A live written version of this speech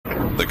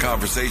The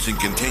conversation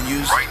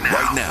continues right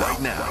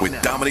now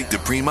with Dominique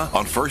DePrima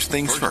on First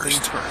Things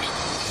First.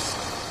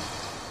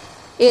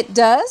 It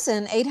does,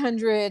 and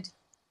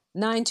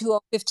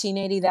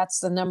 800-920-1580, that's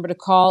the number to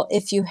call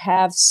if you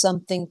have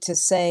something to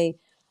say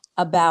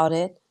about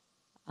it.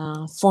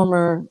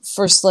 Former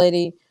First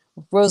Lady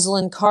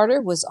Rosalind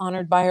Carter was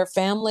honored by her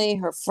family,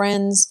 her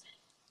friends,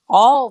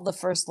 all the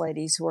First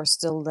Ladies who are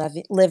still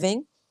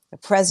living, the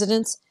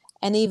presidents,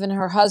 and even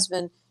her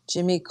husband,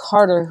 Jimmy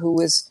Carter, who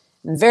was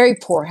in very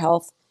poor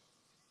health,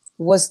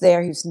 was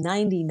there. He was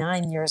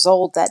 99 years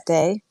old that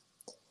day,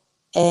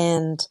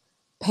 and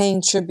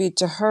paying tribute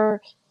to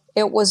her.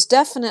 It was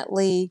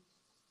definitely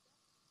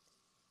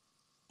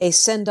a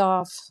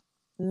send-off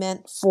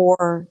meant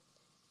for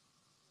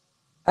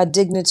a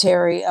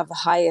dignitary of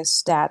the highest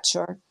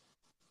stature,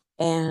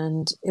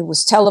 and it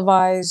was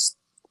televised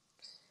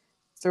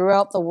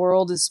throughout the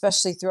world,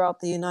 especially throughout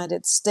the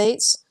United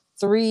States.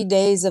 3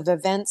 days of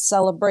events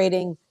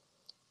celebrating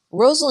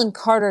Rosalind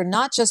Carter,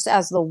 not just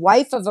as the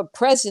wife of a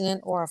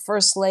president or a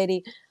first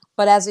lady,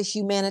 but as a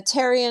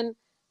humanitarian,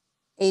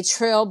 a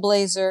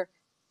trailblazer,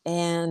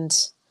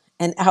 and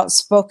an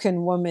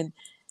outspoken woman,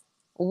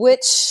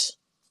 which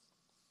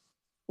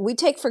we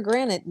take for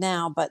granted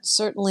now, but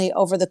certainly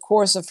over the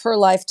course of her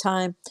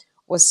lifetime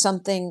was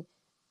something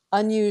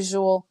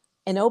unusual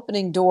and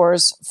opening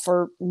doors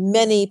for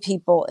many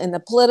people in the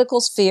political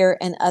sphere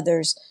and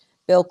others.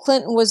 Bill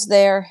Clinton was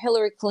there,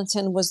 Hillary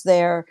Clinton was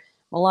there,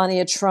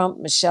 Melania Trump,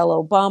 Michelle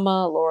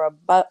Obama, Laura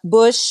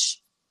Bush,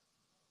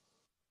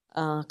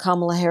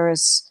 Kamala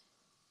Harris,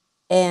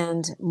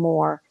 and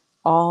more,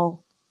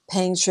 all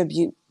paying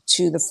tribute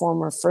to the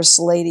former First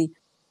Lady.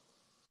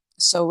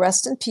 So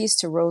rest in peace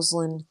to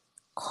Rosalind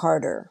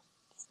Carter.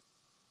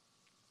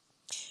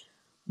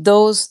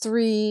 Those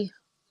three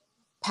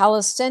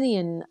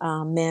Palestinian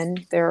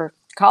men, they're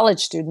college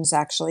students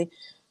actually,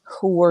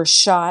 who were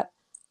shot.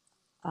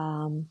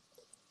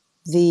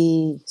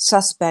 The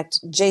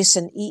suspect,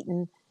 Jason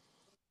Eaton,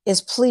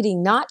 is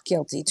pleading not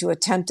guilty to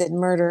attempted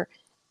murder.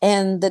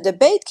 And the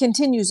debate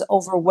continues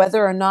over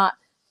whether or not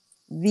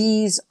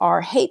these are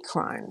hate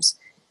crimes.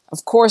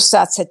 Of course,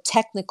 that's a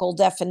technical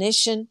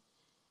definition,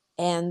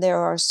 and there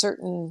are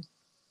certain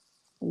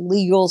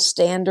legal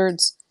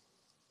standards.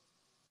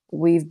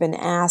 We've been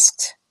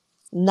asked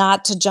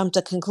not to jump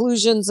to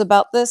conclusions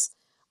about this,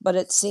 but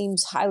it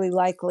seems highly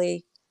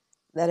likely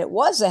that it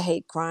was a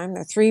hate crime.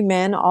 There are three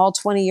men, all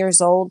 20 years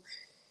old,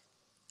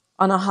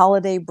 on a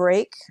holiday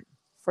break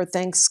for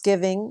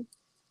Thanksgiving,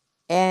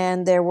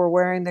 and they were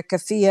wearing the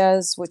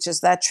keffiyehs, which is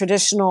that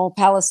traditional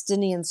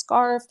Palestinian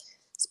scarf,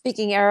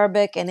 speaking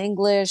Arabic and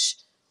English,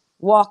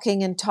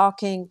 walking and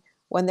talking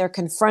when they're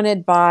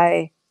confronted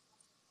by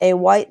a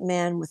white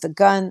man with a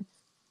gun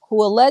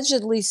who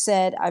allegedly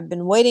said, "I've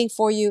been waiting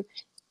for you."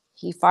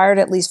 He fired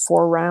at least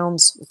 4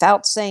 rounds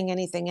without saying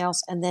anything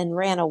else and then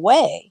ran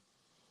away.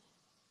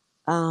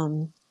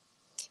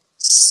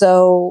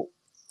 So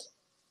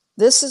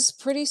this is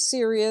pretty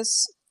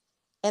serious.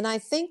 And I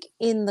think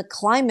in the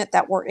climate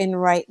that we're in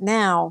right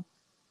now,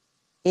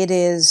 it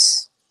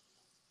is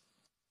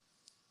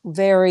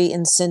very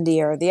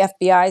incendiary. The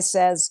FBI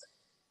says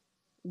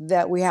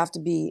that we have to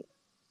be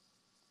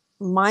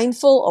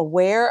mindful,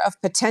 aware of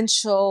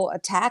potential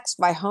attacks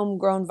by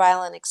homegrown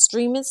violent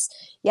extremists.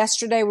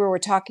 Yesterday, we were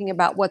talking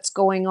about what's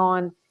going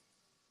on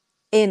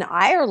in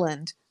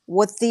Ireland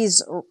with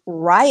these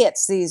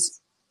riots, these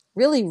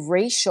really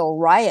racial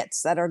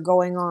riots that are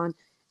going on.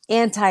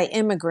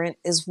 Anti-immigrant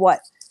is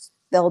what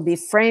they'll be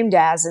framed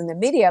as in the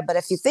media. But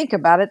if you think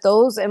about it,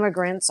 those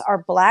immigrants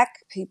are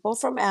Black people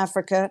from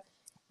Africa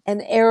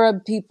and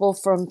Arab people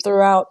from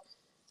throughout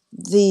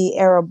the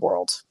Arab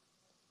world.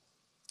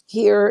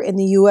 Here in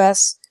the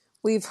U.S.,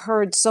 we've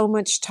heard so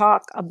much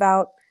talk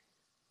about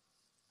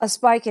a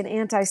spike in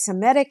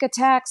anti-Semitic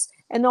attacks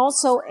and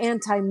also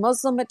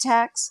anti-Muslim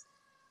attacks.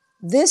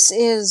 This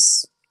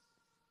is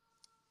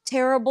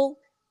terrible,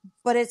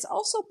 but it's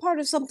also part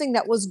of something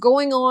that was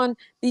going on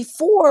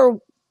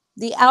before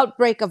the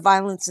outbreak of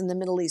violence in the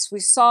Middle East.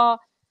 We saw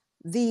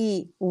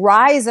the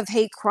rise of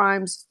hate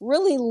crimes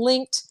really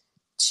linked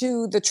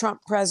to the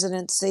Trump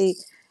presidency,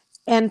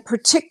 and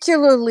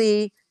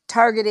particularly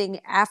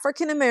targeting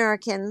African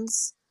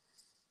Americans,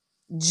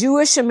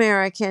 Jewish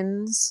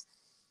Americans,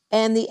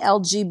 and the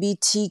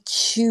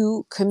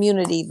LGBTQ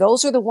community.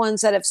 Those are the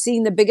ones that have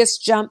seen the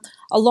biggest jump,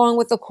 along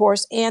with, of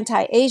course,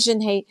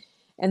 anti-Asian hate.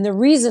 And the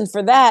reason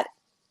for that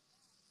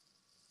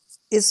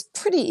is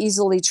pretty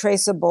easily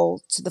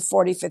traceable to the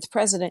 45th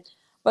president.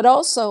 But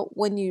also,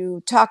 when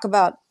you talk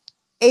about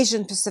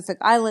Asian Pacific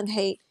Island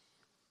hate,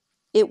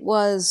 it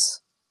was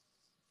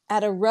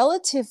at a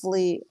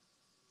relatively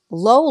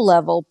low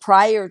level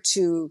prior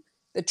to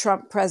the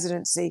Trump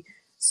presidency.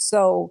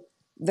 So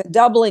the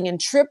doubling and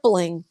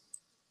tripling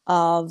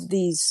of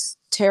these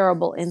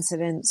terrible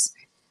incidents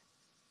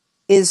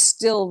is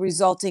still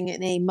resulting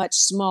in a much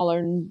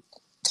smaller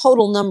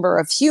total number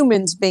of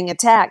humans being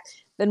attacked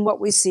than what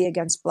we see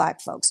against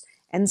Black folks.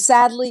 And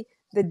sadly,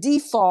 the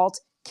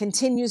default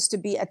continues to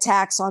be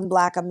attacks on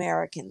Black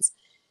Americans.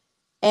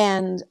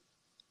 And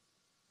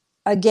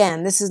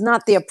again, this is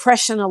not the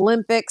oppression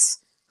Olympics,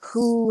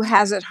 who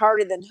has it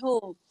harder than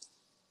whom.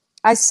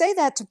 I say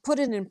that to put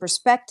it in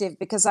perspective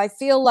because I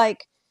feel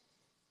like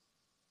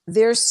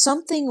there's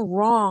something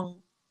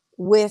wrong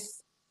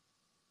with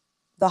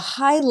the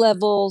high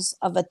levels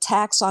of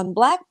attacks on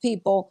Black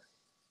people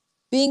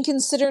being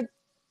considered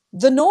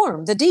the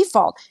norm, the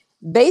default.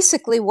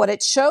 Basically, what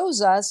it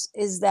shows us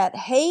is that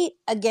hate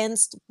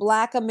against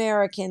Black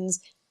Americans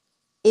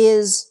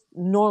is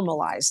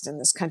normalized in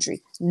this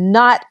country,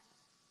 not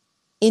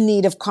in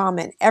need of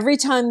comment. Every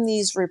time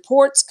these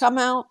reports come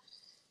out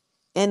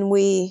and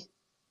we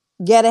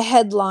get a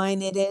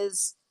headline, it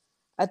is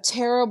a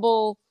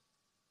terrible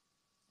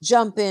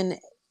jump in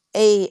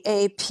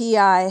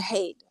AAPI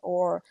hate,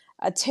 or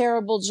a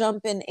terrible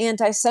jump in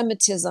anti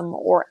Semitism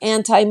or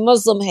anti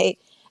Muslim hate.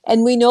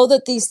 And we know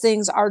that these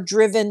things are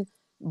driven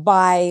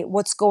by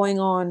what's going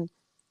on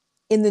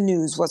in the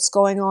news, what's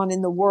going on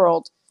in the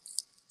world.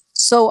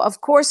 So, of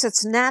course,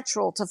 it's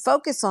natural to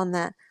focus on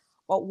that.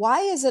 But why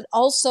is it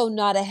also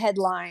not a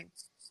headline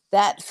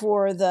that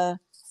for the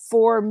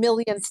 4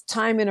 millionth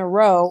time in a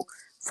row,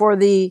 for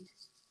the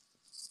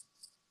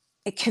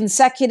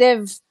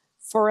consecutive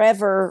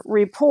forever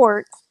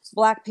report,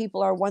 Black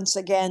people are once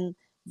again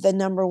the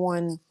number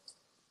one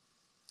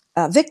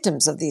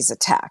victims of these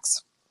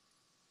attacks?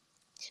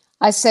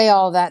 I say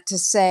all that to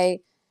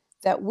say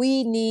that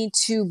we need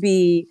to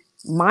be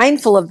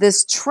mindful of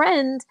this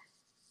trend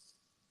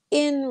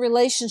in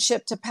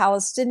relationship to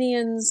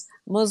Palestinians,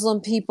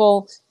 Muslim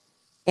people,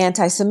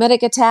 anti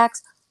Semitic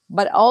attacks,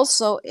 but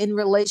also in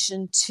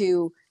relation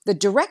to the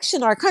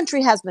direction our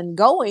country has been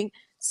going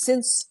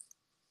since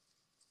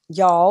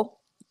y'all,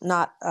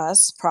 not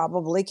us,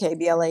 probably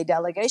KBLA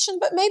delegation,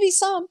 but maybe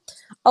some,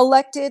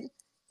 elected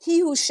he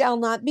who shall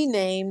not be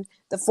named,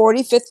 the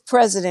 45th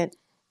president.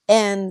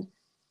 And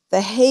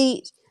the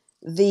hate,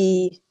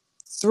 the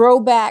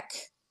throwback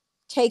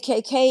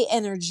KKK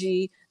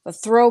energy, the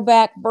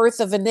throwback birth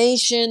of a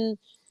nation,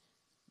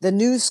 the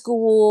new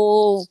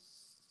school,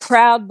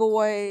 Proud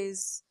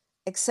Boys,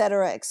 et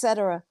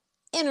cetera,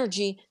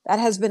 energy that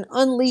has been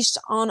unleashed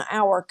on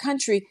our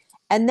country.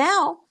 And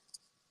now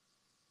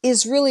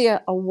is really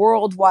a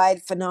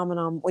worldwide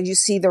phenomenon when you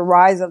see the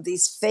rise of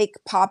these fake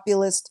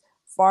populist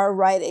far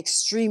right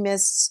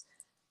extremists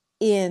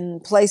in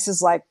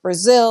places like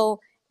Brazil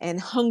and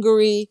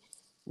Hungary.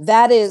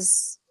 That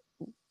is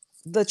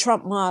the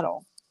Trump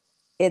model.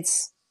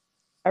 It's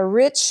a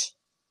rich,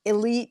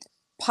 elite,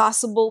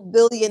 possible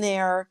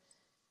billionaire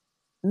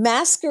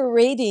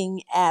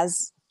masquerading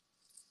as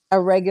a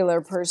regular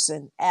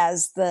person,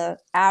 as the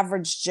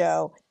average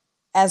Joe,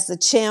 as the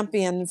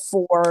champion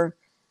for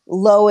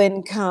low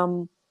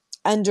income,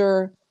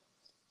 under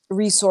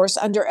resourced,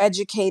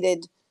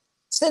 undereducated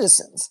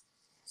citizens.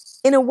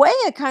 In a way,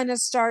 it kind of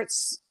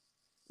starts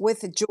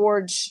with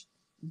George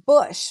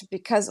Bush,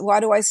 because why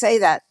do I say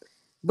that?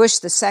 Bush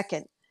the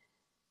second,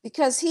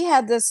 because he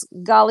had this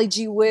golly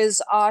gee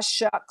whiz, aw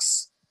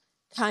shucks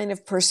kind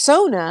of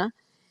persona,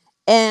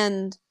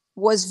 and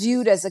was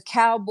viewed as a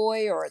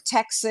cowboy or a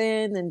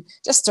Texan and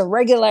just a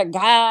regular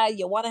guy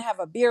you want to have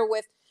a beer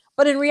with.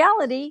 But in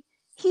reality,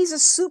 he's a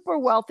super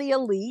wealthy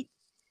elite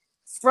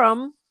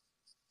from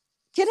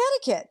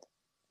Connecticut.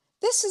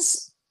 This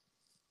is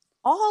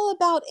all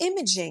about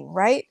imaging,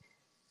 right?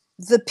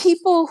 The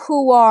people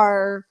who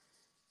are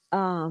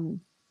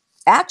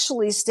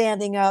actually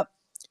standing up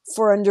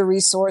for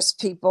under-resourced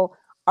people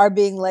are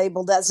being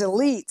labeled as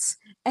elites.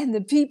 And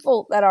the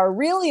people that are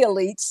really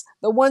elites,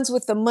 the ones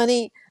with the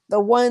money, the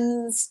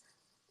ones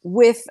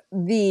with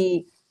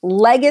the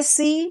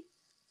legacy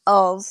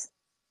of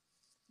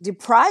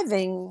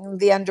depriving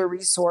the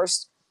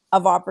under-resourced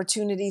of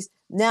opportunities,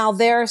 now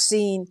they're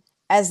seen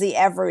as the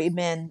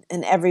everymen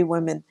and every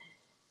women.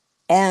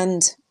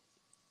 And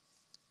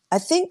I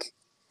think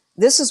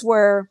this is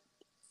where,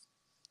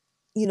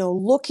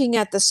 looking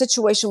at the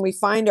situation we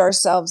find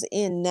ourselves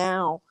in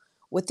now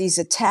with these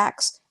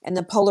attacks and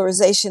the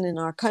polarization in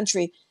our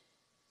country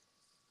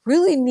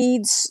really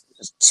needs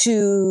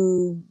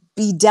to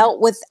be dealt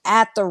with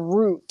at the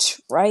root,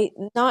 right?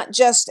 Not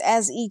just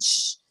as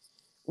each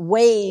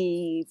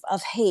wave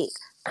of hate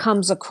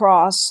comes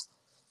across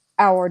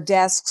our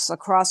desks,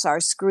 across our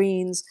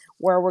screens,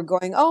 where we're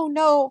going, oh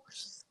no,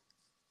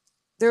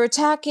 they're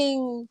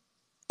attacking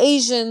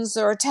Asians,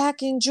 they're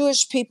attacking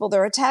Jewish people,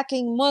 they're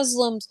attacking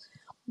Muslims.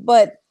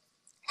 But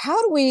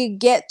how do we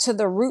get to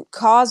the root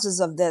causes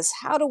of this?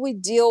 How do we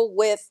deal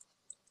with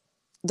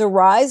the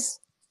rise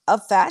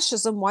of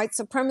fascism, white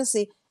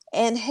supremacy,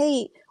 and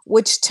hate,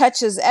 which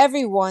touches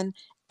everyone,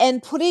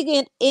 and putting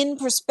it in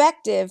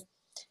perspective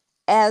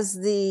as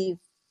the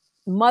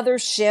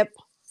mothership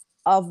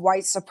of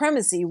white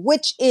supremacy,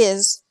 which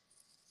is,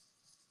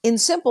 in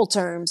simple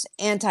terms,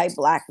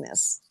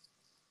 anti-Blackness,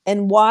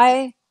 and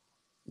why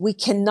we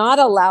cannot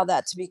allow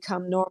that to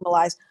become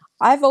normalized.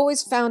 I've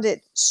always found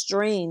it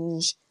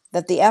strange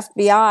that the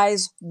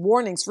FBI's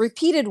warnings,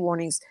 repeated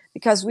warnings,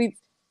 because we've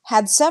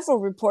had several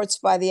reports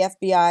by the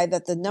FBI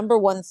that the number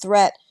one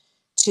threat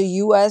to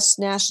U.S.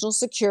 national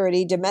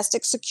security,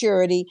 domestic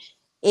security,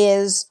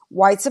 is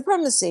white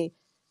supremacy.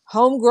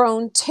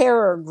 homegrown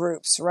terror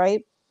groups,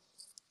 right?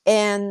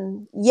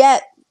 And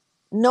yet,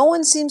 no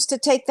one seems to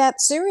take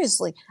that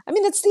seriously. I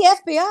mean, it's the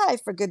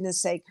FBI, for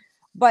goodness sake.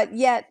 But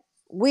yet,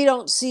 we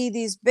don't see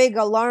these big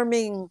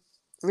alarming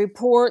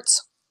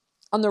reports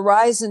on the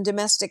rise in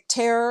domestic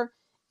terror,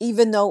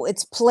 even though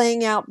it's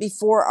playing out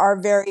before our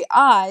very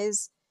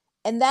eyes.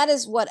 And that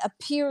is what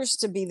appears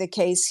to be the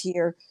case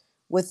here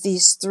with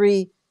these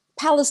three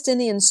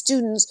Palestinian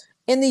students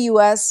in the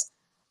U.S.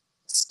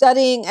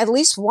 studying, at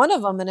least one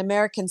of them an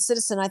American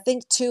citizen, I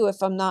think two,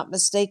 if I'm not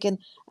mistaken,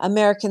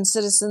 American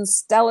citizens,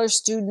 stellar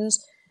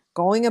students,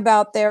 going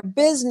about their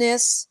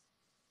business.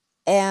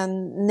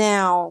 And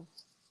now,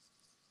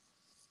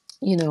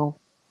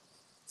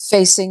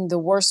 facing the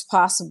worst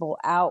possible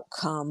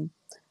outcome.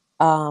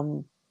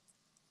 Um,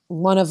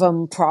 One of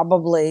them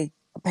probably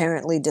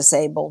apparently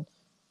disabled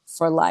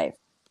for life.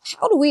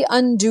 How do we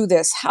undo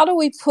this? How do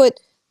we put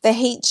the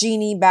hate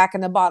genie back in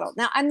the bottle?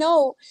 Now, I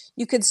know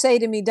you could say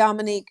to me,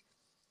 Dominique,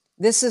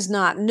 this is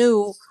not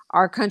new.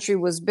 Our country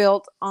was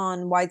built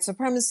on white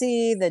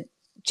supremacy, the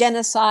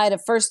genocide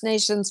of First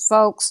Nations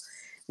folks,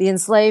 the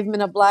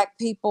enslavement of Black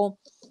people.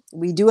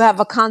 We do have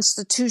a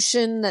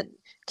constitution that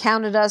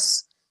counted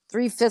us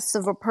 3/5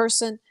 of a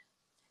person.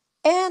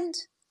 And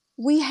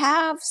we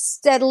have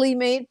steadily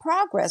made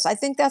progress. I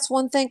think that's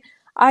one thing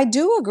I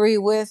do agree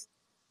with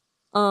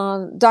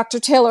Dr.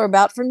 Taylor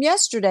about from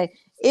yesterday.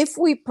 If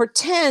we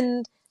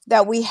pretend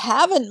that we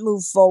haven't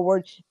moved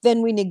forward,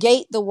 then we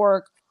negate the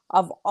work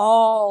of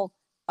all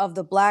of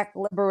the Black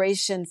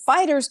liberation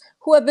fighters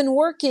who have been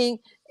working,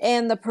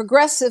 and the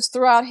progressives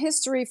throughout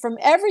history from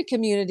every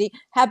community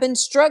have been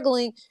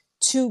struggling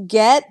to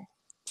get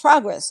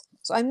progress.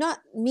 So I'm not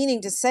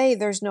meaning to say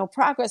there's no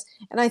progress.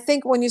 And I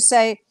think when you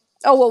say,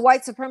 oh, well,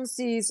 white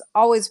supremacy's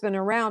always been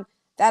around,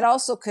 that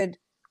also could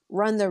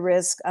run the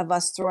risk of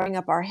us throwing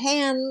up our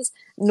hands,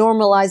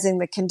 normalizing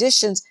the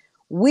conditions.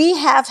 We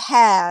have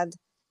had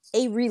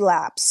a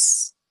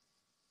relapse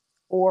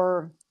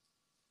or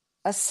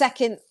a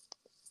second,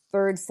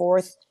 third,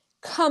 fourth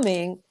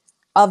coming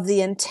of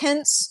the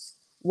intense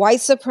white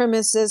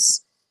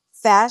supremacist,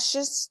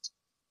 fascist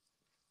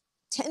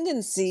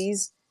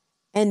tendencies,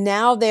 and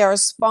now they are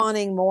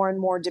spawning more and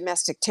more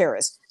domestic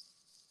terrorists.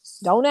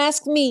 Don't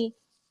ask me,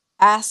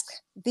 ask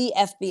the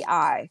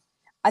FBI.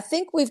 I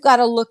think we've got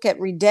to look at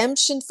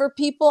redemption for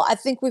people. I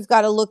think we've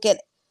got to look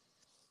at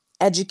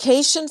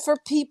education for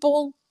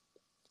people.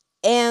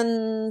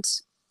 And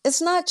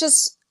it's not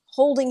just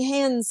holding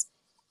hands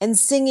and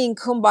singing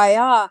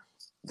kumbaya.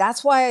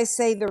 That's why I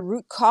say the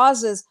root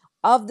causes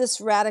of this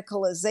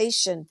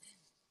radicalization.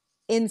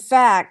 In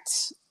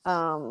fact,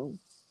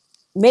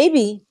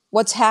 maybe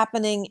what's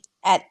happening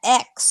at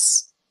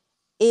X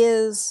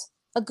is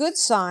a good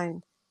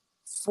sign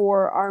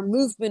for our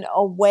movement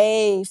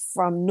away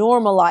from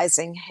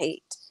normalizing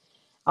hate.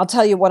 I'll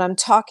tell you what I'm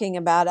talking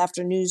about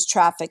after news,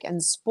 traffic,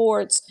 and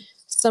sports.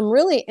 Some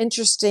really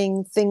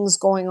interesting things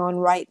going on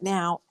right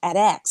now at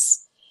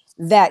X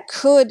that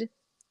could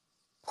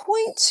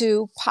point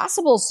to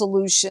possible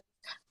solutions,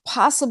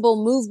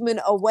 possible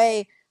movement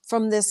away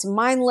from this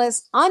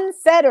mindless,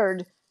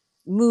 unfettered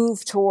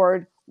move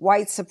toward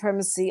white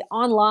supremacy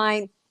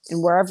online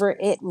and wherever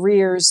it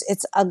rears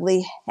its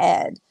ugly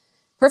head.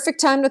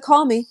 Perfect time to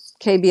call me,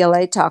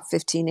 KBLA Talk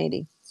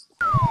 1580.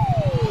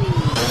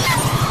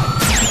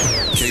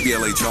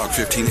 KBLA Talk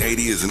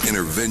 1580 is an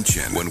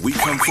intervention. When we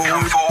come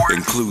forward,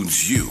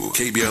 includes you.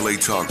 KBLA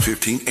Talk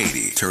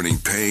 1580, turning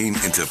pain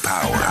into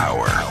power.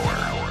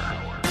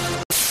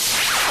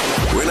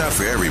 We're not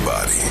for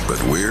everybody,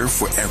 but we're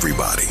for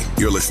everybody.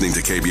 You're listening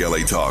to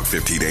KBLA Talk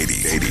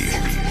 1580.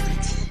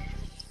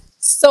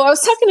 So I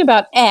was talking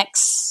about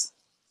X,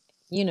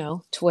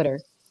 Twitter.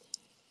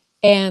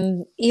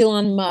 And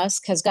Elon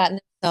Musk has gotten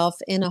himself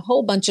in a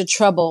whole bunch of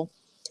trouble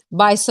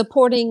by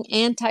supporting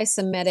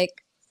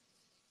anti-Semitic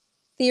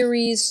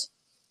theories,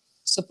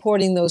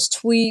 supporting those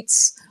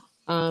tweets.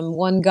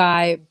 One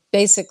guy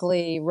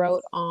basically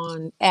wrote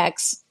on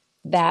X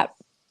that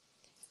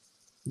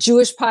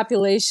Jewish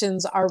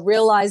populations are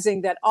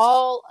realizing that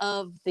all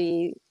of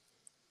the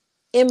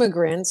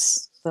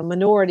immigrants, the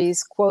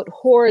minorities, quote,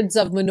 hordes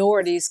of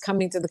minorities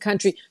coming to the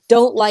country,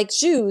 don't like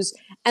Jews.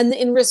 And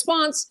in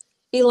response,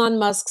 Elon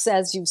Musk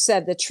says, you've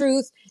said the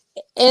truth.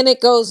 And it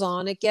goes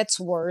on, it gets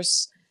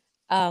worse.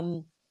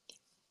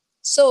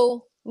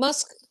 So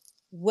Musk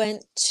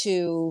went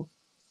to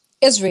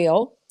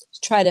Israel to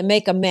try to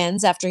make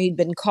amends after he'd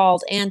been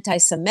called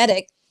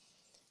anti-Semitic.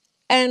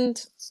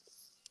 And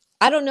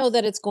I don't know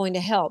that it's going to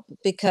help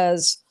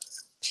because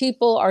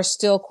people are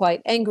still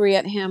quite angry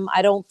at him.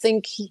 I don't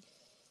think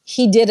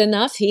he did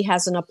enough. He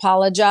hasn't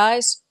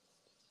apologized.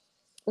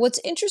 What's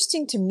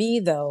interesting to me,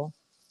 though,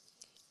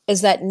 is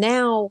that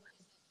now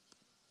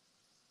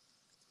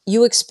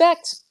you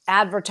expect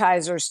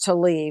advertisers to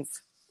leave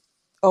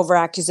over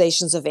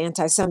accusations of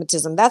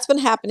anti-Semitism. That's been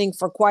happening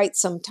for quite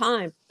some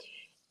time.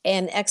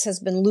 And X has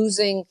been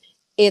losing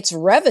its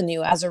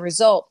revenue as a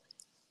result.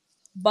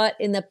 But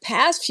in the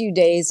past few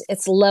days,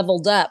 it's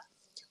leveled up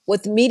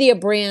with media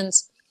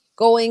brands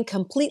going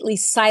completely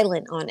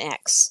silent on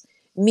X,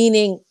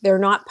 meaning they're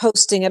not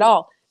posting at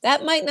all.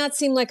 That might not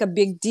seem like a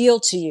big deal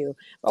to you,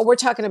 but we're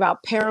talking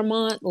about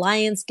Paramount,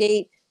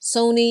 Lionsgate,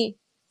 Sony,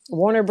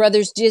 Warner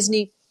Brothers,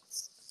 Disney.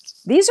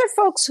 These are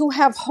folks who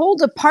have whole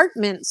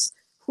departments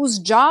whose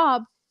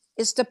job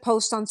is to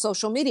post on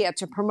social media,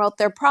 to promote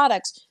their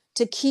products,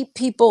 to keep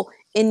people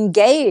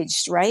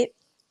engaged, right?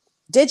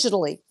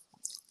 Digitally.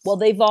 Well,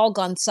 they've all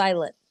gone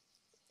silent.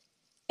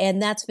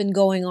 And that's been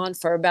going on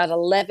for about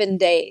 11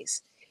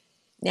 days.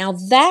 Now,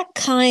 that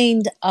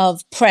kind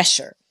of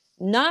pressure,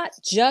 not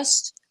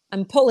just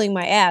I'm pulling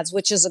my ads,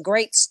 which is a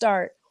great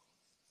start,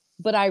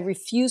 but I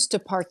refuse to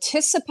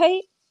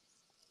participate.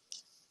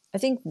 I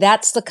think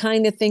that's the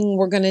kind of thing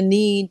we're going to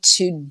need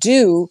to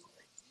do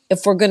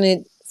if we're going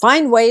to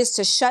find ways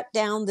to shut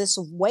down this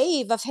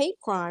wave of hate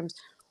crimes,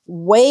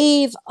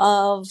 wave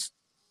of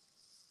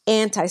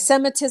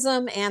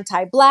anti-Semitism,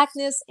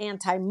 anti-Blackness,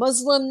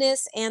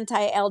 anti-Muslimness,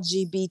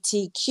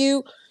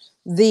 anti-LGBTQ,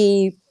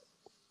 the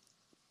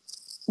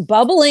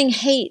bubbling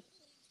hate.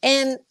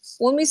 And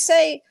when we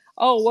say,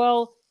 oh,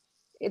 well,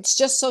 it's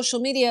just social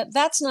media,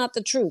 that's not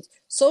the truth.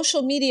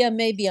 Social media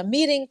may be a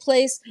meeting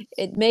place.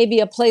 It may be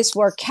a place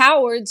where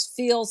cowards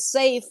feel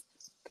safe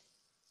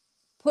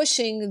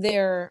pushing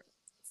their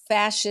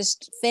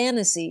fascist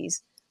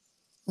fantasies,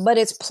 but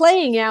it's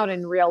playing out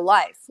in real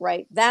life,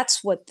 right?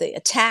 That's what the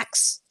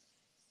attacks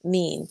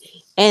mean.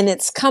 And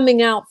it's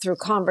coming out through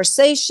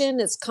conversation,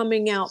 it's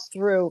coming out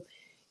through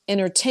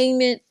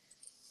entertainment,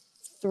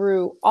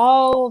 through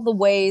all the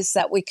ways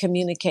that we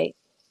communicate.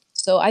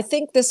 So I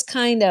think this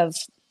kind of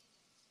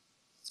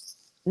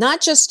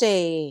not just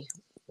a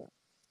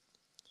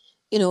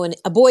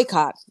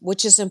boycott,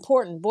 which is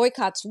important,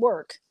 boycotts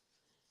work,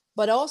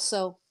 but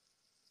also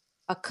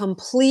a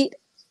complete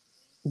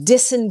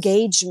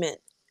disengagement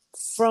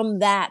from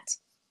that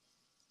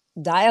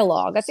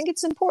dialogue. I think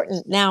it's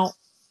important. Now,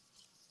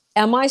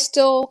 am I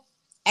still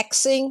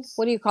Xing?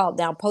 What do you call it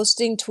now?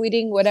 Posting,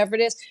 tweeting, whatever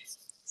it is?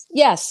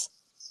 Yes.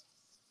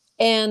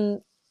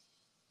 And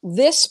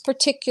this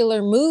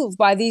particular move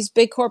by these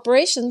big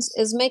corporations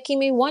is making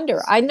me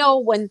wonder. I know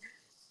when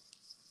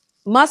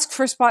Musk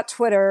first bought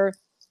Twitter,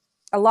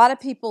 a lot of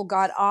people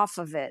got off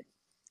of it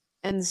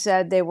and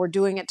said they were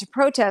doing it to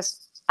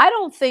protest. I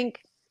don't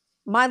think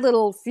my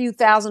little few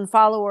thousand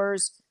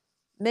followers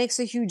makes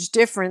a huge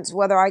difference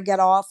whether I get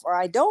off or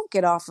I don't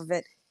get off of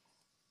it.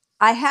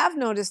 I have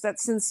noticed that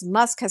since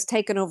Musk has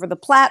taken over the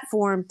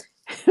platform,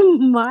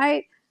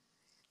 my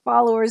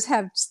followers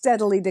have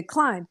steadily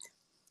declined.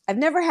 I've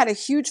never had a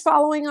huge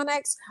following on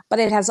X, but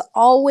it has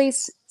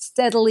always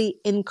steadily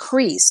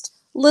increased,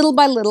 little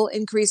by little,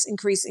 increase.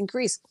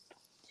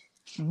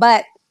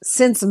 But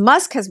since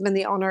Musk has been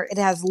the owner, it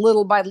has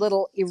little by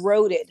little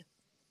eroded.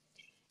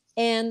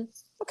 And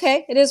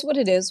okay, it is what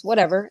it is,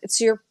 whatever. It's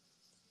your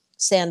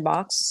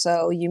sandbox,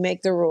 so you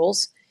make the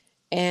rules,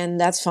 and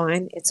that's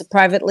fine. It's a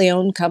privately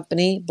owned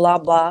company, blah,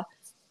 blah.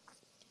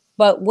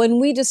 But when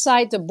we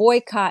decide to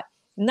boycott,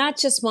 not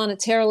just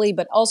monetarily,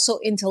 but also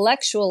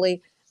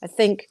intellectually, I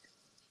think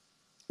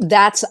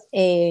that's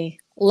a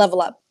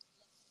level up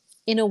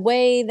in a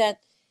way that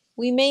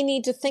we may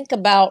need to think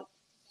about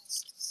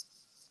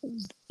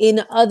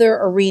in other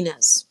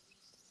arenas.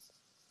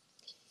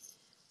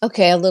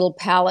 Okay, a little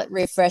palate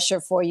refresher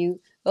for you.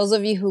 Those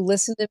of you who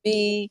listen to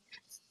me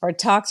or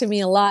talk to me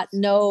a lot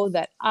know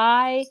that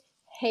I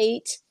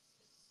hate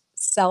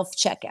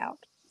self-checkout.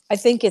 I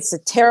think it's a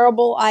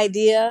terrible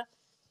idea.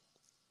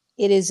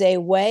 It is a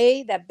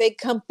way that big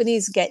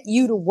companies get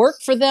you to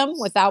work for them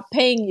without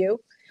paying you.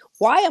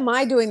 Why am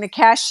I doing the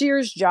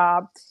cashier's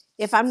job?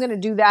 If I'm going to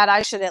do that,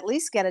 I should at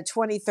least get a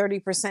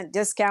 20-30%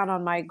 discount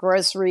on my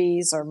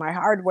groceries or my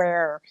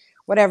hardware or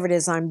whatever it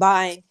is I'm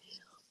buying.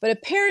 But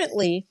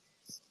apparently,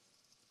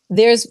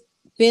 there's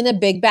been a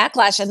big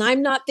backlash, and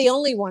I'm not the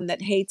only one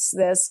that hates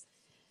this.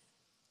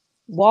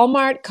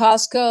 Walmart,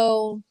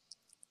 Costco,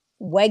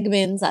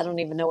 Wegmans, I don't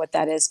even know what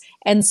that is,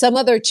 and some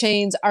other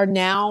chains are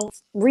now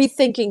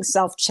rethinking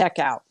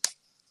self-checkout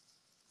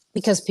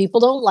because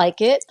people don't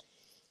like it,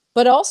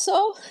 but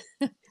also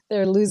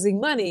they're losing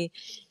money,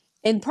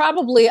 and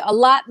probably a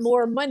lot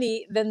more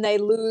money than they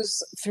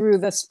lose through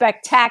the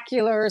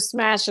spectacular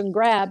smash and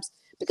grabs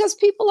because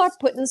people are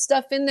putting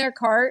stuff in their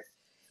cart,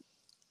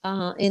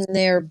 in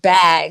their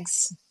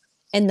bags,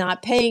 and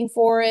not paying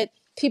for it.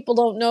 People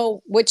don't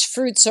know which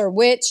fruits are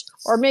which,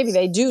 or maybe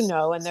they do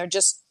know and they're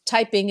just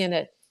typing in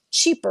a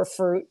cheaper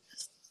fruit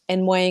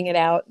and weighing it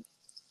out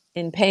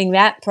and paying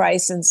that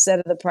price instead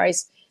of the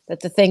price that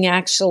the thing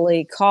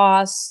actually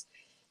costs.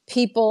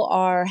 People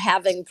are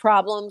having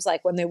problems,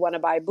 like when they want to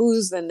buy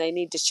booze, then they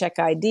need to check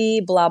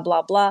ID, blah,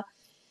 blah, blah.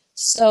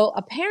 So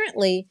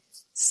apparently,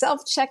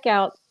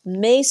 self-checkout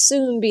may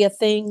soon be a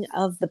thing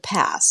of the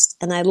past,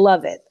 and I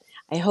love it.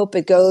 I hope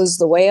it goes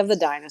the way of the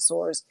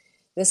dinosaurs.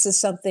 This is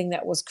something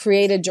that was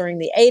created during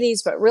the 80s,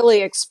 but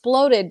really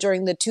exploded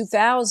during the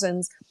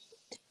 2000s.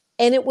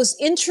 And it was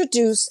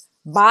introduced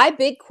by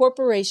big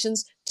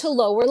corporations to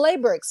lower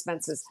labor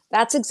expenses.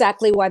 That's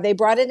exactly why they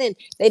brought it in.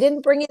 They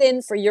didn't bring it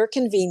in for your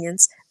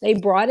convenience. They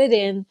brought it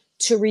in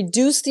to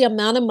reduce the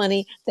amount of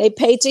money they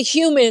pay to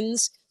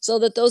humans so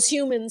that those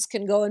humans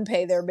can go and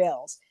pay their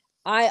bills.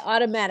 I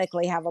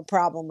automatically have a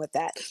problem with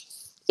that.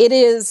 It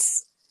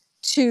is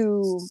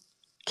to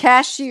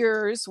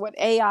cashiers what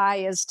AI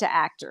is to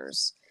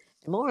actors.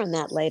 More on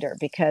that later,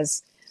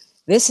 because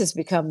this has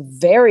become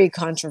very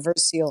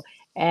controversial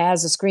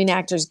as the Screen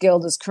Actors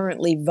Guild is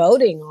currently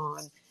voting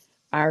on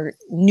our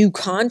new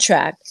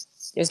contract.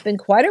 There's been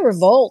quite a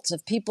revolt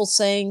of people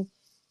saying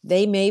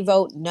they may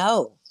vote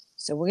no.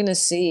 So we're going to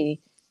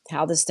see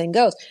how this thing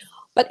goes.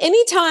 But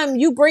anytime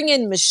you bring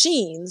in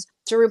machines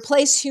to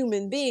replace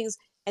human beings,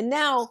 and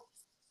now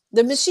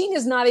the machine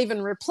is not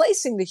even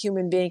replacing the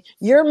human being,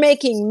 you're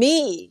making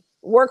me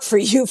work for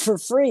you for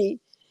free.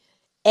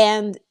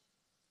 And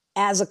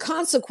as a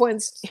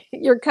consequence,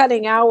 you're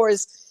cutting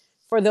hours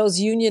for those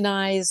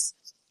unionized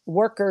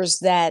workers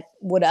that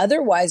would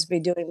otherwise be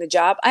doing the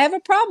job. I have a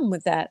problem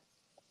with that.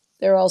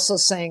 They're also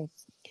saying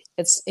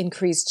it's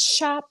increased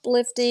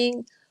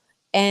shoplifting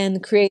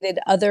and created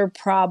other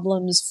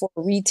problems for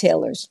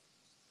retailers.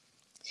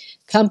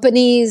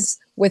 Companies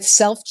with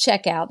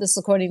self-checkout, this is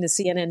according to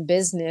CNN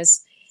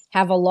Business,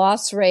 have a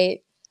loss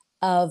rate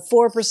of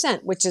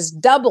 4%, which is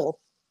double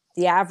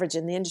the average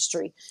in the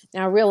industry.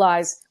 Now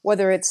realize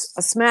whether it's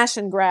a smash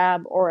and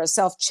grab or a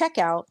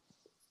self-checkout,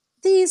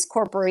 these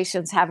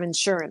corporations have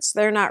insurance.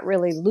 They're not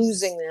really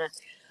losing that.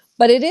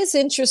 But it is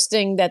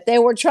interesting that they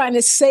were trying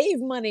to save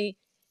money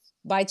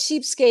by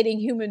cheapskating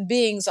human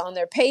beings on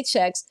their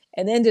paychecks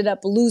and ended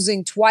up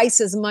losing twice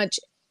as much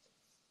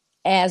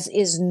as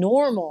is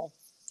normal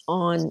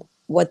on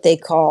what they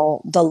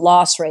call the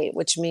loss rate,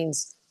 which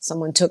means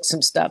someone took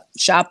some stuff,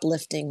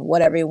 shoplifting,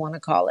 whatever you want to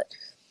call it.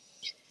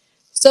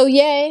 So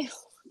yay,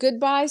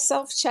 goodbye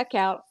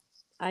self-checkout.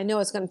 I know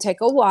it's going to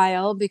take a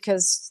while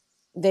because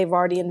they've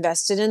already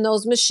invested in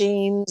those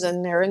machines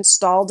and they're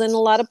installed in a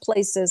lot of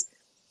places.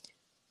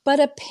 But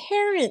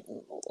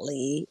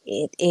apparently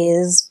it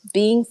is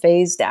being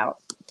phased out.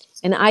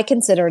 And I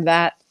consider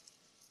that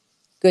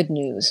good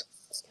news.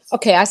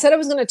 Okay, I said I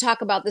was going to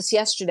talk about this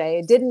yesterday.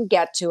 I didn't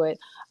get to it.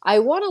 I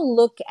want to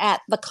look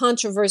at the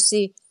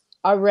controversy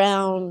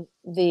around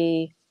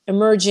the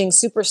emerging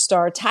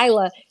superstar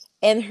Tyla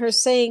and her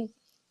saying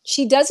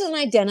she doesn't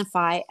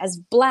identify as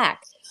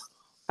Black.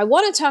 I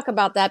want to talk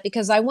about that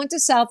because I went to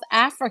South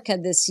Africa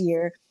this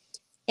year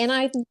and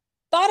I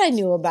thought I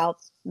knew about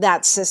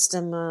that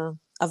system of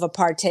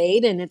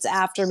apartheid and its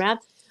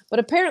aftermath, but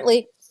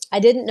apparently I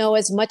didn't know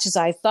as much as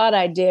I thought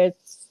I did.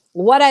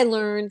 What I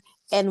learned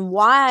and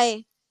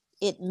why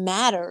it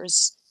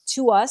matters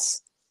to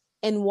us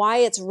and why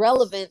it's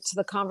relevant to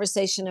the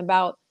conversation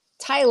about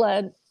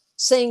Tyla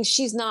saying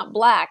she's not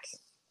Black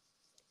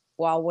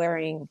while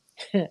wearing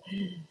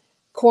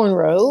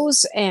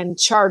cornrows and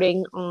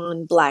charting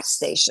on Black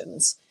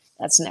stations.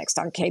 That's next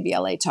on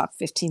KBLA Talk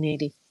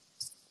 1580.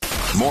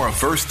 More of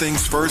First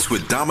Things First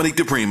with Dominique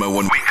DePrima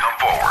when we come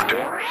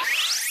forward.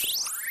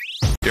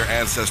 Your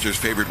ancestors'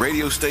 favorite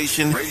radio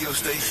station, and your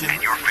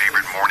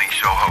favorite morning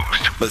show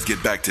host. Let's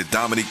get back to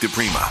Dominique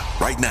DePrima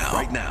right now,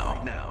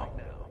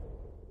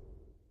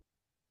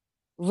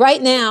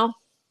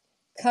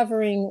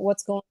 covering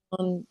what's going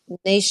on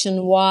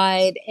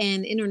nationwide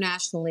and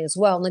internationally as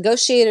well.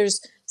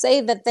 Negotiators say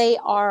that they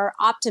are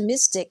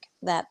optimistic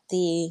that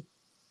the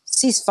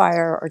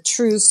ceasefire or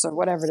truce or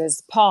whatever it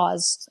is,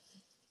 pause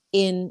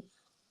in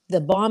the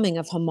bombing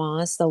of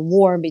Hamas, the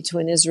war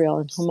between Israel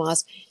and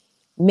Hamas,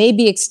 may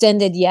be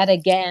extended yet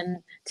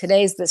again.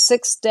 Today's the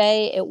 6th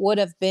day. It would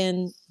have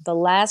been the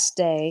last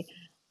day.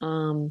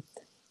 But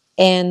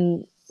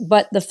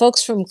the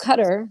folks from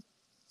Qatar,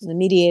 the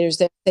mediators,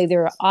 they say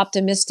they're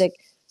optimistic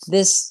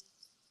this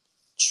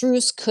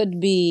truce could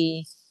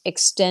be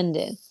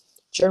extended.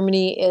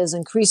 Germany is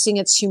increasing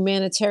its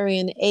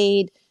humanitarian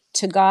aid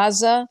to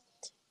Gaza,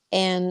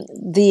 and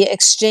the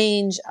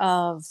exchange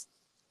of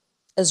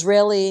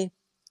Israeli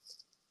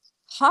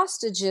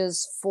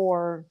hostages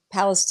for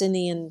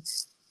Palestinian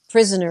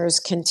prisoners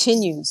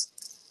continues.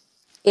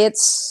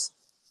 It's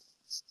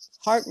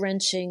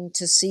heart-wrenching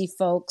to see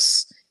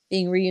folks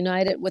being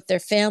reunited with their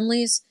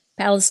families,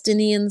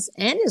 Palestinians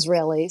and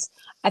Israelis.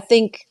 I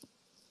think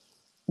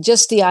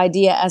just the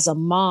idea as a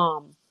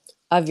mom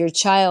of your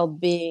child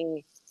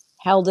being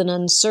held in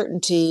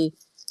uncertainty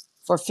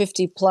for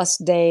 50 plus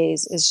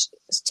days is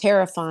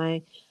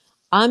terrifying.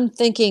 I'm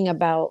thinking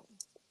about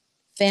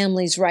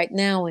families right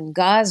now in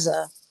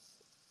Gaza.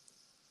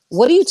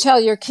 What do you tell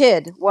your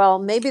kid? Well,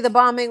 maybe the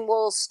bombing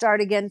will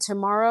start again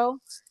tomorrow.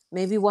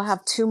 Maybe we'll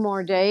have 2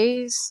 more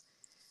days.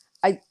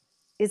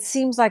 It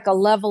seems like a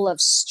level of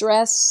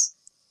stress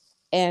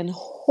and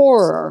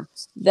horror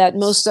that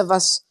most of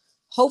us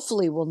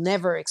hopefully will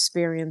never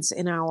experience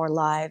in our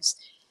lives.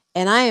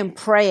 And I am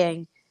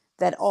praying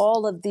that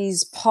all of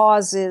these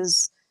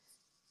pauses,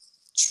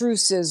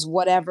 truces,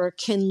 whatever,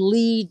 can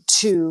lead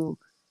to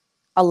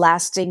a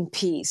lasting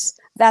peace.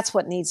 That's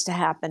what needs to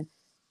happen.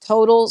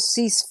 Total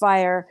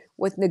ceasefire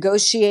with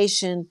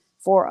negotiation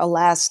for a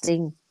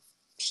lasting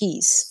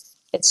peace.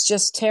 It's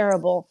just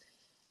terrible.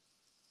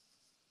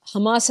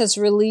 Hamas has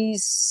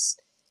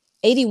released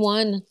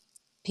 81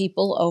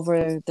 people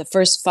over the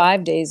first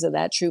 5 days of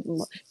that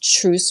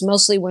truce,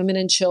 mostly women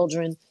and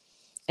children.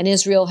 And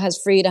Israel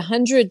has freed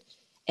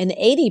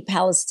 180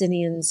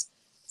 Palestinians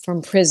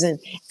from prison,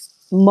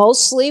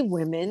 mostly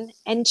women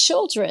and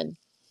children.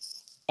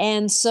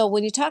 And so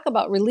when you talk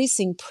about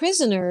releasing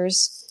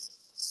prisoners,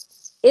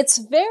 it's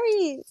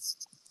very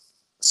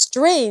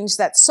strange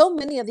that so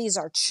many of these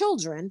are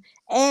children,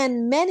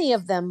 and many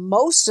of them,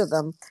 most of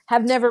them,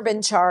 have never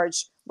been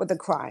charged with a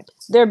crime.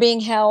 They're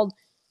being held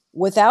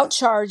without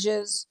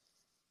charges,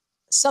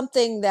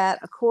 something that,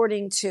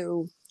 according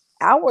to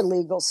our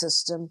legal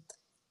system,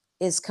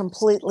 is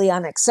completely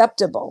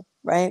unacceptable,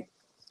 right?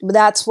 But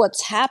that's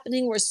what's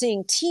happening. We're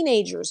seeing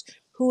teenagers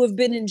who have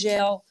been in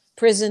jail,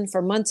 prison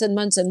for months and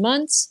months and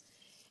months,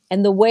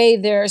 and the way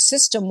their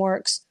system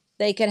works,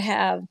 they could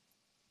have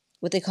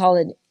what they call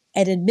an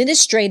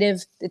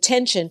administrative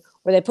detention,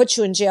 where they put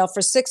you in jail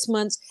for 6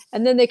 months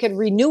and then they could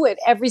renew it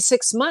every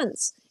 6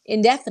 months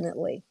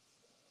indefinitely.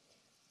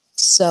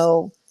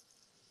 So,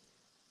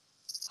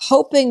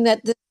 hoping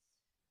that this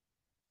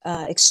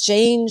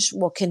exchange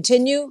will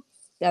continue,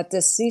 that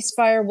this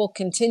ceasefire will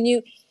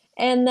continue,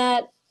 and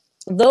that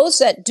those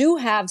that do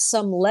have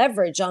some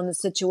leverage on the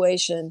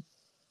situation,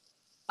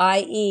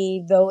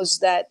 i.e., those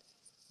that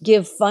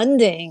give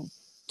funding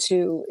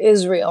to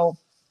Israel,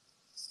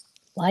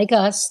 like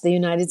us, the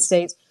United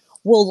States,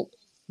 will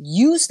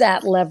use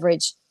that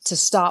leverage to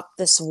stop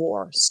this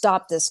war,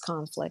 stop this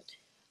conflict.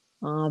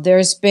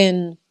 There's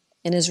been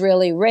an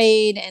Israeli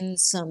raid and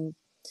some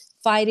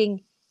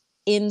fighting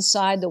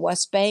inside the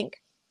West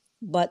Bank,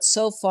 but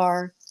so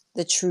far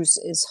the truce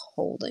is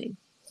holding.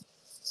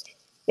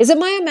 Is it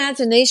my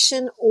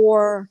imagination,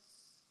 or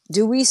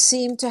do we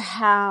seem to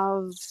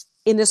have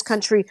in this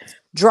country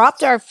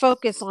dropped our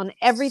focus on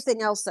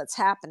everything else that's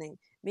happening?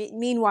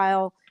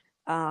 Meanwhile,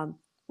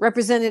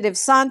 Representative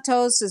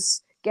Santos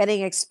is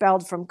getting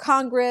expelled from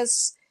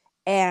Congress,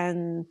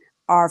 and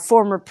our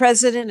former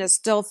president is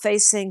still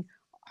facing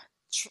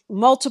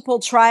multiple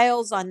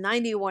trials on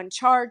 91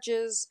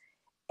 charges,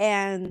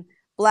 and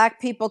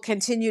Black people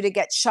continue to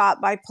get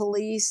shot by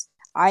police.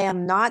 I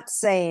am not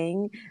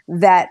saying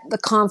that the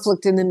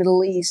conflict in the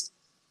Middle East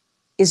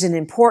isn't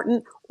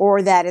important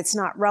or that it's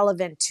not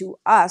relevant to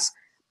us,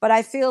 but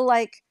I feel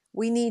like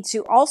we need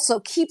to also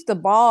keep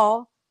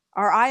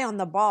our eye on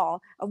the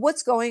ball of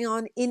what's going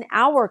on in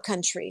our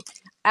country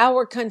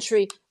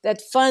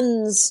that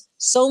funds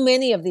so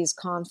many of these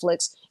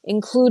conflicts,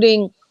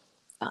 including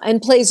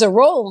and plays a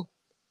role,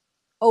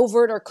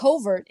 overt or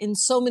covert, in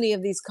so many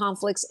of these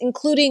conflicts,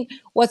 including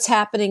what's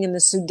happening in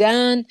the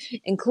Sudan,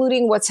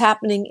 including what's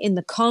happening in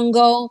the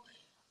Congo,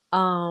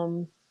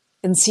 in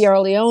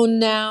Sierra Leone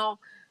now.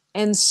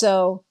 And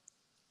so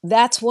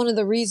that's one of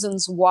the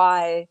reasons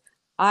why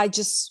I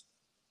just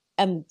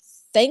am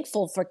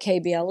thankful for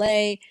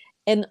KBLA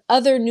and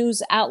other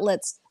news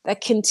outlets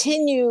that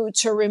continue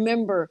to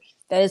remember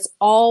that it's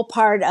all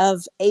part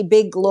of a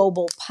big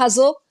global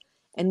puzzle,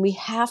 and we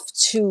have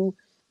to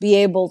be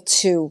able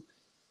to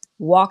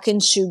walk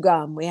and chew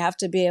gum. We have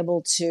to be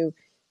able to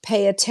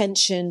pay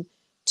attention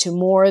to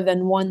more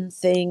than one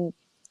thing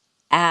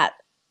at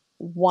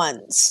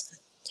once.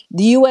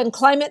 The UN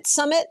Climate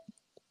Summit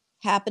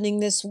happening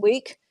this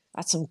week.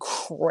 Got some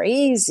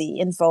crazy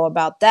info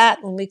about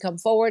that when we come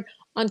forward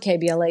on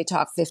KBLA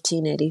Talk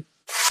 1580.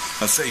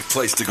 A safe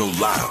place to go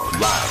loud.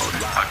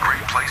 A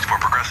great place for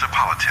progressive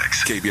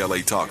politics.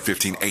 KBLA Talk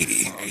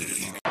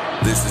 1580.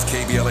 This is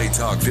KBLA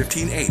Talk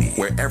 1580,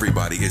 where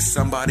everybody is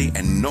somebody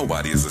and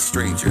nobody is a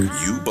stranger.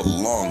 You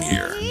belong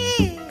here.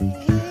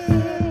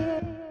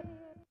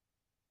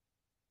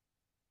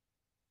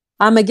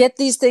 I'm going to get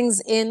these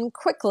things in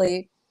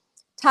quickly.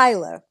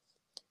 Tyler,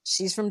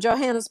 she's from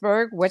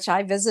Johannesburg, which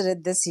I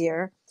visited this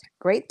year.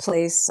 Great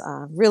place,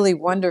 really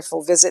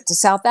wonderful visit to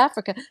South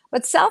Africa.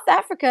 But South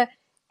Africa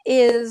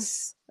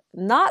is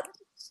not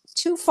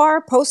too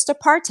far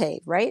post-apartheid,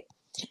 right?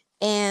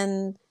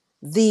 And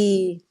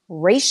the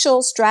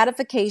racial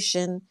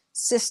stratification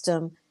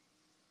system,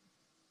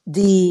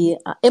 the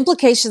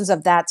implications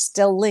of that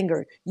still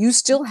linger. You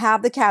still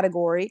have the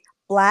category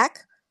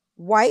Black,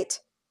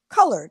 white,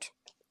 colored.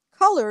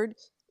 Colored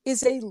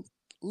is a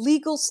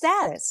legal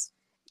status.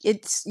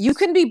 You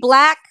can be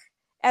Black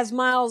as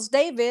Miles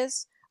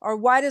Davis or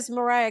white as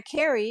Mariah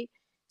Carey,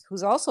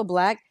 who's also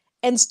Black,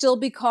 and still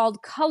be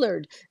called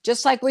colored,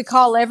 just like we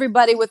call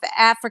everybody with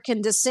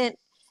African descent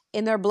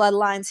in their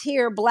bloodlines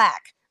here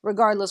Black,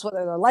 regardless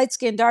whether they're light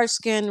skin, dark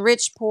skin,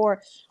 rich,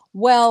 poor.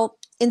 Well,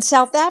 in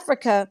South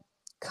Africa,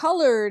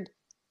 colored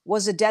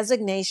was a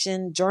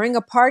designation during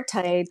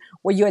apartheid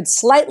where you had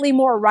slightly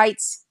more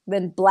rights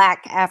than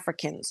Black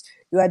Africans.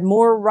 You had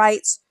more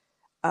rights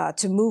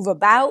to move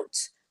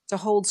about, to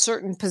hold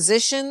certain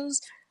positions,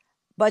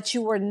 but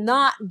you were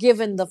not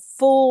given the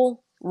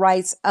full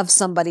rights of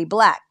somebody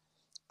Black.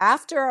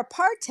 After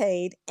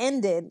apartheid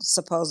ended,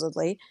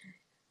 supposedly,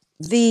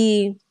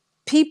 the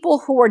people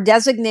who were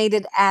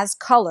designated as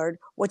colored,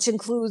 which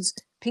includes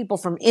people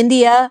from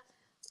India,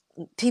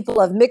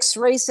 people of mixed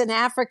race in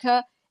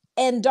Africa,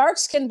 and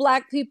dark-skinned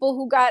Black people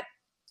who got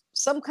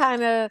some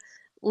kind of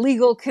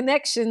legal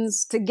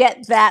connections to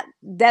get that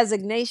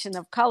designation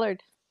of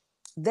colored,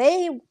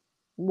 they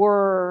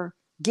were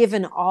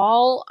given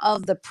all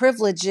of the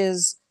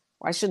privileges,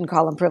 or I shouldn't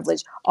call them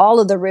privilege, all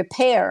of the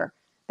repair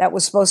that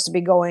was supposed to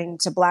be going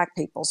to Black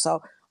people.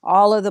 So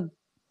all of the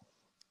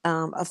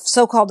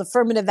so-called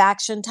affirmative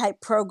action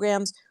type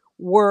programs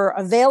were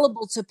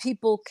available to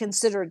people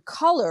considered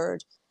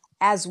colored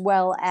as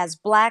well as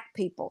Black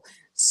people.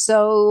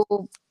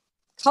 So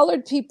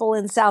colored people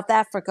in South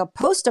Africa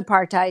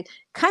post-apartheid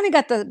kind of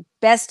got the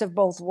best of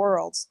both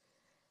worlds.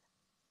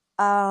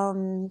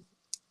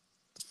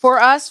 For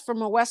us,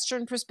 from a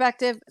Western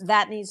perspective,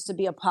 that needs to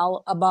be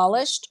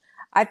abolished.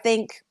 I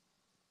think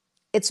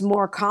it's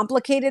more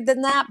complicated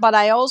than that, but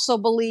I also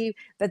believe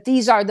that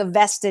these are the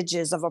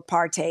vestiges of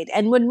apartheid.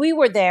 And when we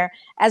were there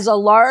as a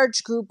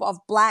large group of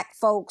Black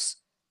folks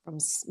from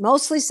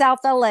mostly South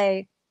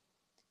LA,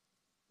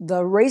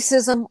 the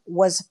racism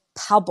was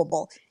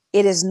palpable.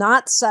 It is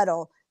not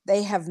subtle.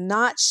 They have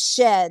not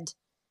shed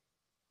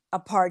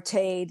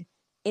apartheid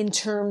in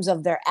terms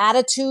of their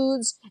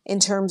attitudes, in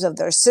terms of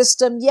their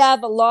system. Yeah,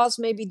 the laws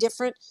may be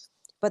different,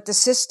 but the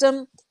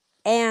system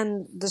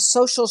and the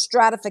social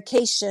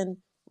stratification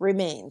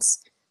remains.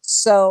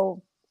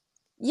 So,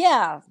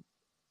 yeah,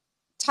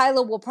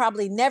 Tyla will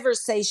probably never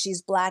say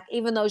she's Black,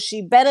 even though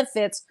she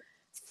benefits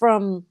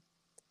from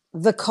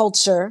the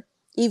culture,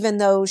 even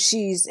though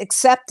she's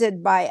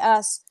accepted by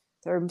us,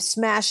 their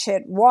smash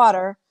hit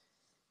Water,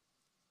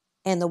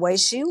 and the way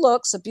she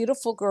looks, a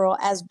beautiful girl,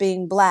 as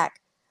being Black.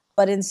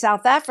 But in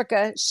South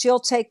Africa, she'll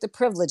take the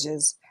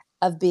privileges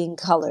of being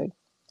colored.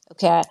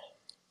 Okay, I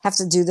have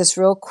to do this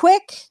real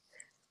quick.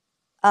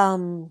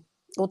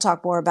 We'll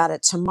talk more about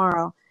it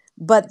tomorrow.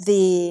 But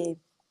the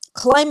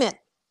climate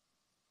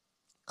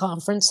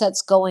conference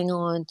that's going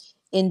on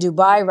in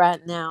Dubai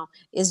right now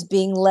is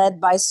being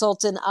led by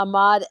Sultan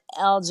Ahmad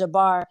Al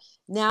Jaber.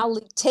 Now,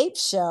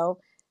 tapes show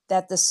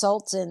that the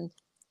Sultan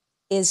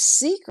is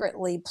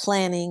secretly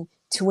planning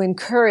to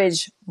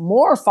encourage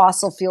more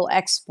fossil fuel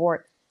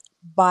export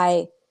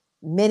by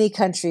many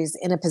countries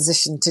in a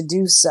position to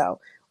do so,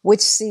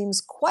 which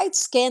seems quite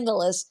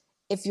scandalous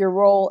if your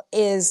role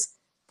is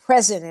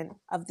president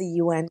of the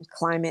UN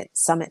Climate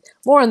Summit.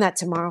 More on that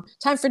tomorrow.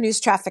 Time for news,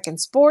 traffic, and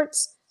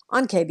sports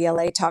on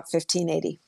KBLA Talk 1580.